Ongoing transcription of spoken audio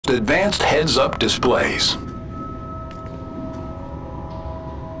advanced heads-up displays.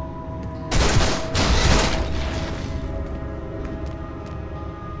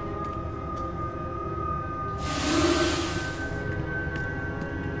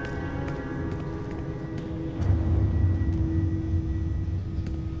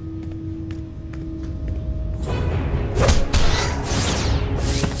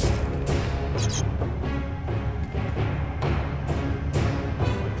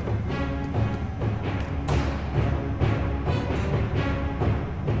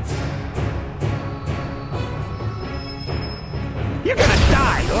 You're gonna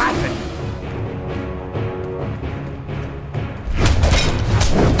die laughing!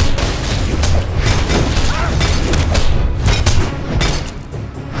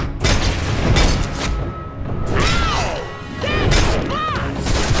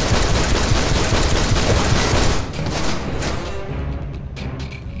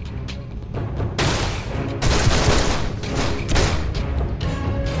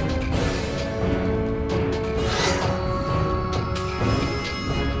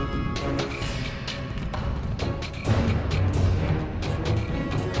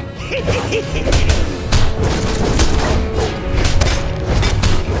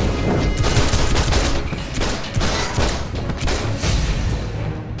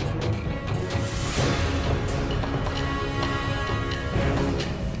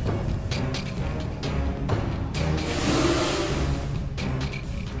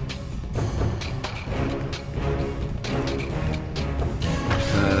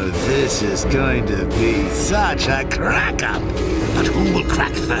 This is going to be such a crack-up. But who will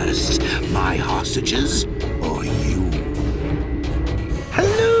crack first? My hostages or you?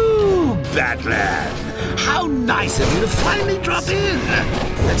 Hello, Batman! How nice of you to finally drop in.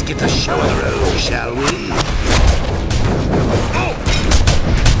 Let's get the show on the road, shall we?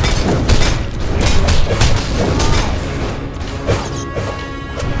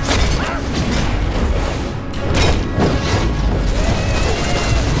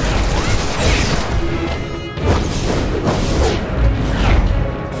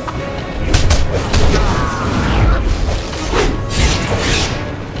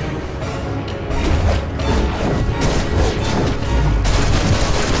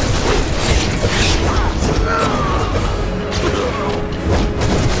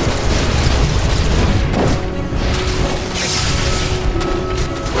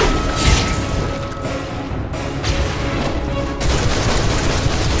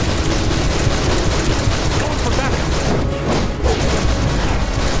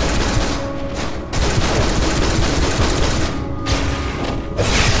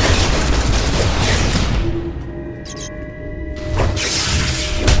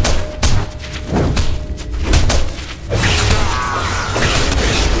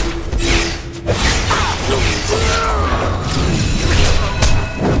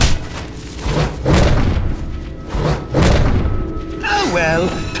 Well,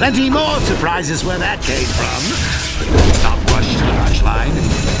 plenty more surprises where that came from. But let's not rush to the punchline.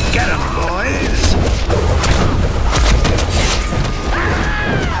 Get 'em, boys!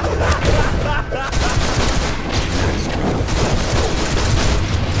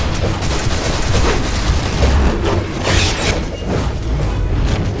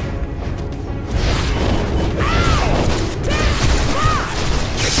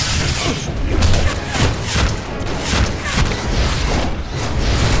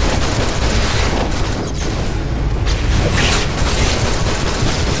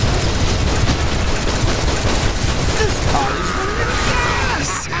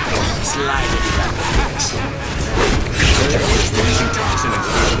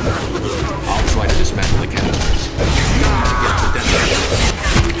 I'll try to dismantle the cannons. You need to get the detonator.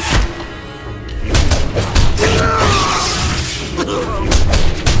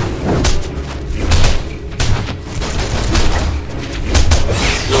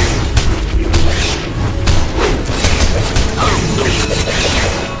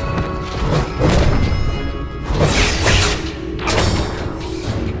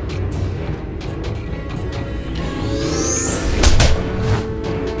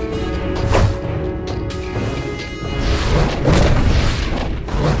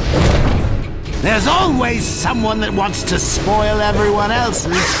 There's always someone that wants to spoil everyone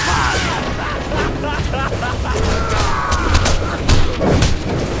else's fun.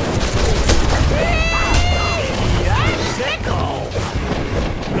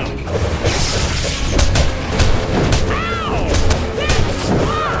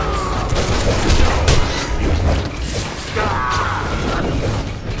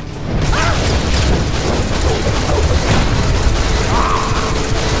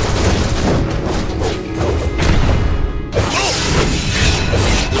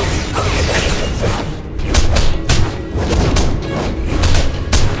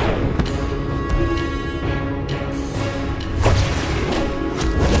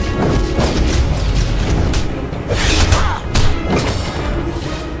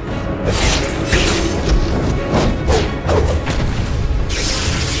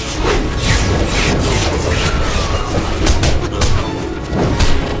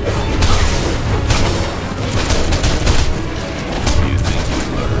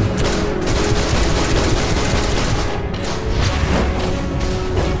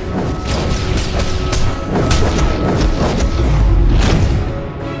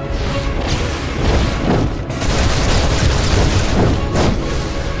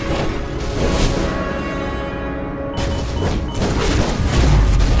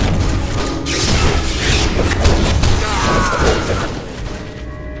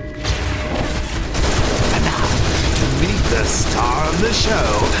 star of the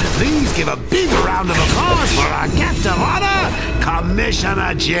show, please give a big round of applause for our guest of honor,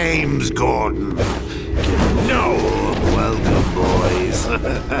 Commissioner James Gordon. No, welcome, boys.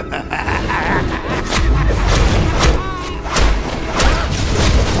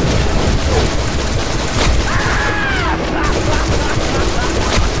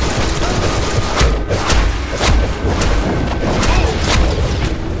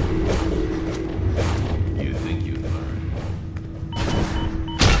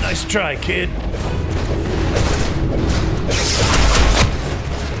 Nice try, kid.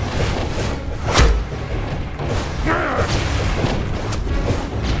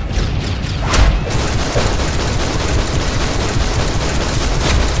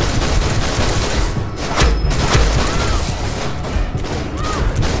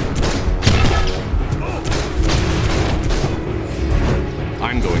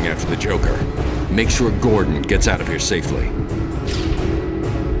 I'm going after the Joker. Make sure Gordon gets out of here safely.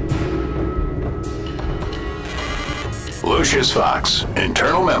 Lucius Fox,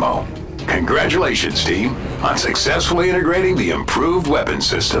 internal memo. Congratulations, team, on successfully integrating the improved weapon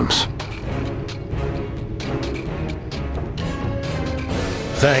systems.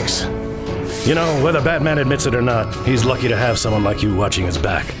 Thanks. You know, whether Batman admits it or not, he's lucky to have someone like you watching his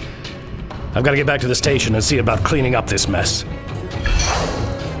back. I've got to get back to the station and see about cleaning up this mess.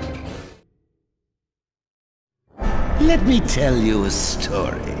 Let me tell you a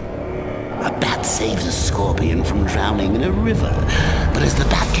story. A bat saves a scorpion from drowning in a river, but as the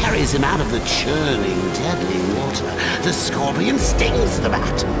bat carries him out of the churning, deadly water, the scorpion stings the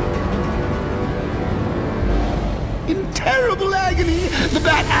bat. In terrible agony, the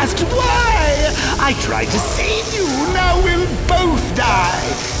bat asked why. I tried to save you, now we'll both die.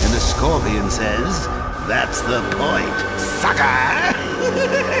 And the scorpion says, that's the point, sucker.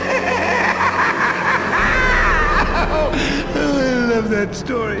 Oh, I love that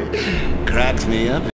story. Cracks me up.